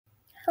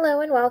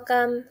Hello and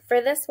welcome. For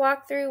this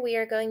walkthrough, we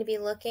are going to be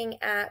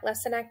looking at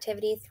Lesson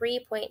Activity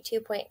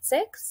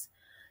 3.2.6,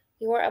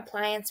 Your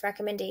Appliance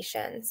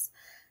Recommendations.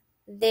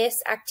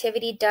 This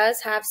activity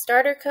does have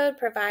starter code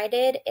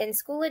provided in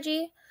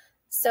Schoology,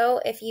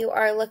 so if you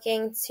are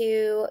looking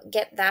to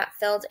get that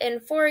filled in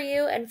for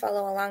you and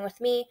follow along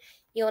with me,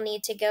 you'll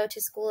need to go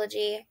to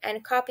Schoology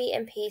and copy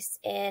and paste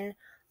in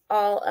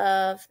all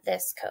of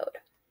this code.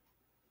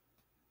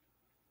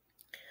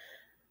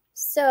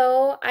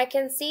 So I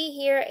can see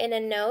here in a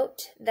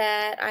note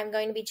that I'm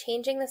going to be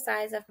changing the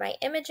size of my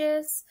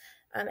images.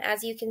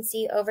 As you can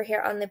see over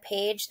here on the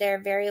page,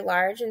 they're very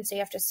large, and so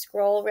you have to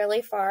scroll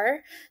really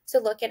far to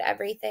look at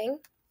everything.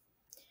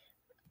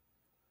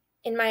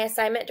 In my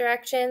assignment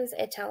directions,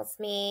 it tells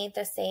me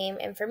the same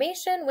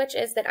information, which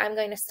is that I'm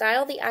going to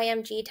style the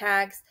IMG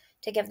tags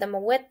to give them a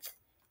width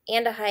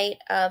and a height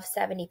of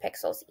 70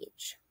 pixels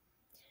each.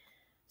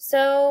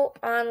 So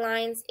on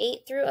lines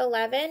 8 through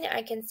 11,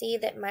 I can see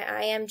that my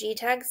IMG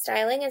tag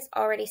styling is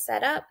already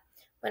set up.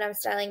 When I'm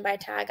styling by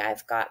tag,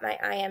 I've got my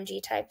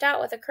IMG typed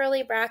out with a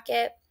curly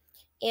bracket,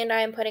 and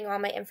I'm putting all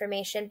my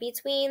information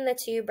between the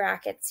two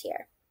brackets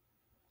here.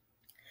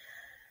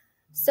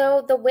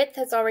 So the width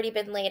has already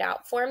been laid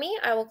out for me.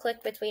 I will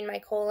click between my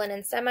colon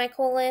and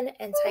semicolon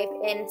and type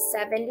in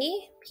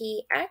 70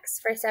 px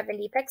for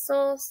 70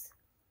 pixels.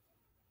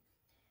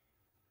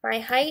 My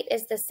height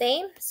is the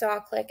same, so I'll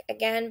click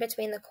again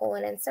between the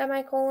colon and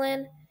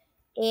semicolon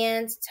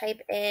and type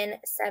in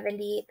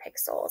 70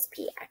 pixels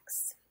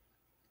px.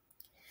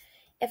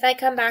 If I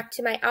come back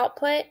to my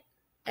output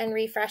and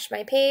refresh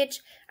my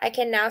page, I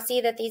can now see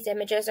that these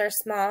images are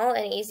small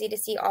and easy to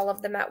see all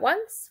of them at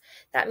once.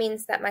 That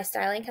means that my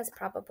styling has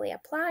probably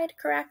applied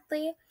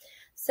correctly,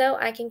 so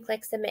I can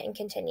click submit and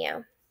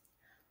continue.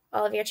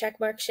 All of your check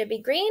marks should be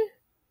green.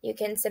 You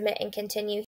can submit and continue